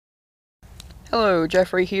Hello,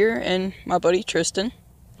 Jeffrey here, and my buddy Tristan.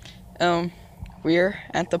 We're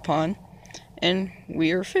at the pond, and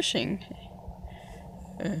we are fishing.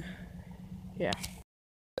 Yeah.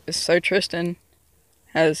 So Tristan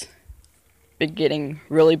has been getting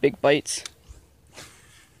really big bites.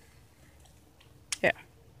 Yeah.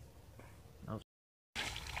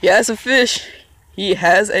 He has a fish. He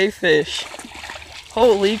has a fish.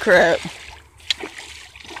 Holy crap.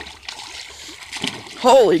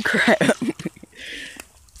 Holy crap.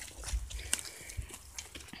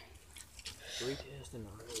 3 casts in a row.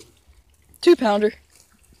 2-pounder.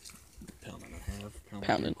 Pound and a half, pound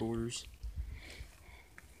Pound and and 3/4.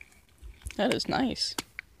 That is nice.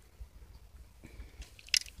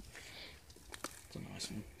 It's a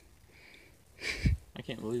nice one. I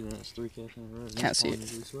can't believe that's 3 casts in a row. Can't see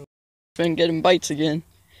it. Been getting bites again.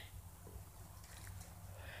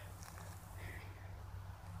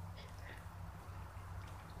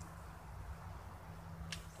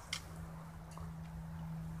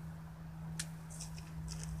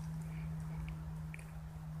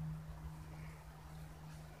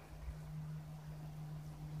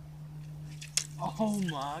 Oh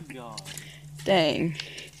my god. Dang.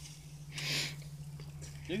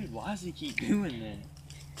 Dude, why does he keep doing that?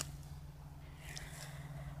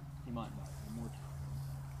 He might bite one more time.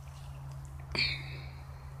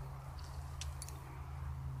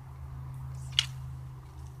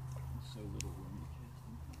 So little room to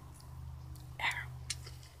cast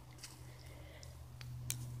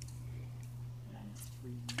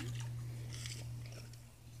him.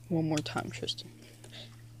 One more time, Tristan.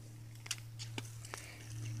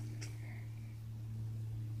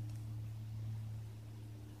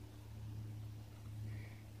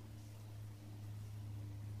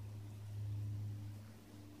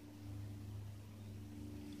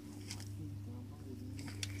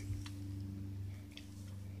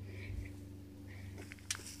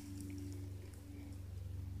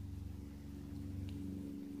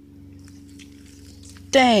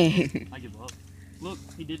 Dang. I give up. Look,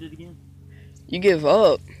 he did it again. You give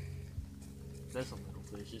up. That's a little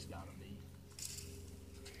fish, it's gotta be.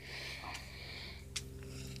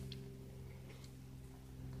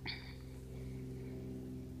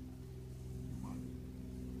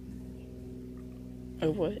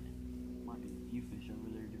 Oh, what? Might be a few fish over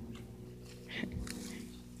there doing it.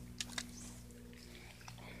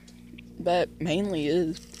 That mainly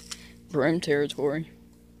is brim territory.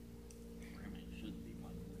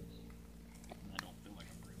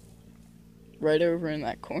 Right over in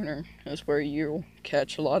that corner is where you'll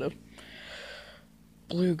catch a lot of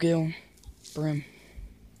bluegill brim.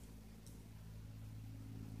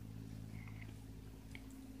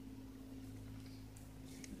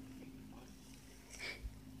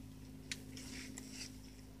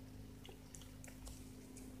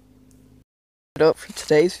 Up for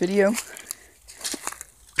today's video.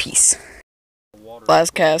 Peace.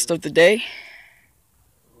 Last cast of the day.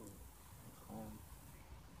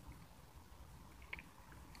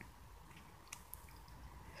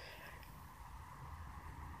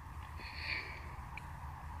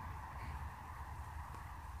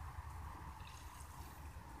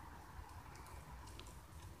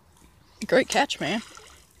 Great catch, man.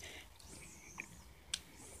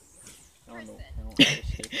 I had a stick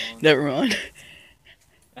on. Never mind.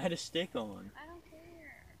 I had a stick on. I don't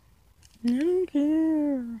care. I don't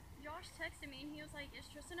care. Josh texted me and he was like, "Is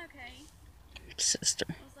Tristan okay?" Sister.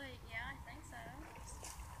 I was like, "Yeah, I think so."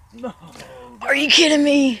 No. Are you kidding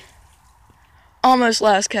me? Almost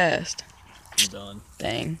last cast. I'm done.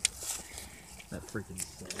 Dang. That freaking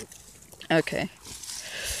sucked. Okay.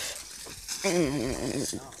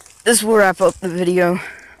 This will wrap up the video.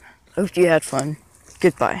 Hope you had fun.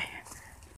 Goodbye.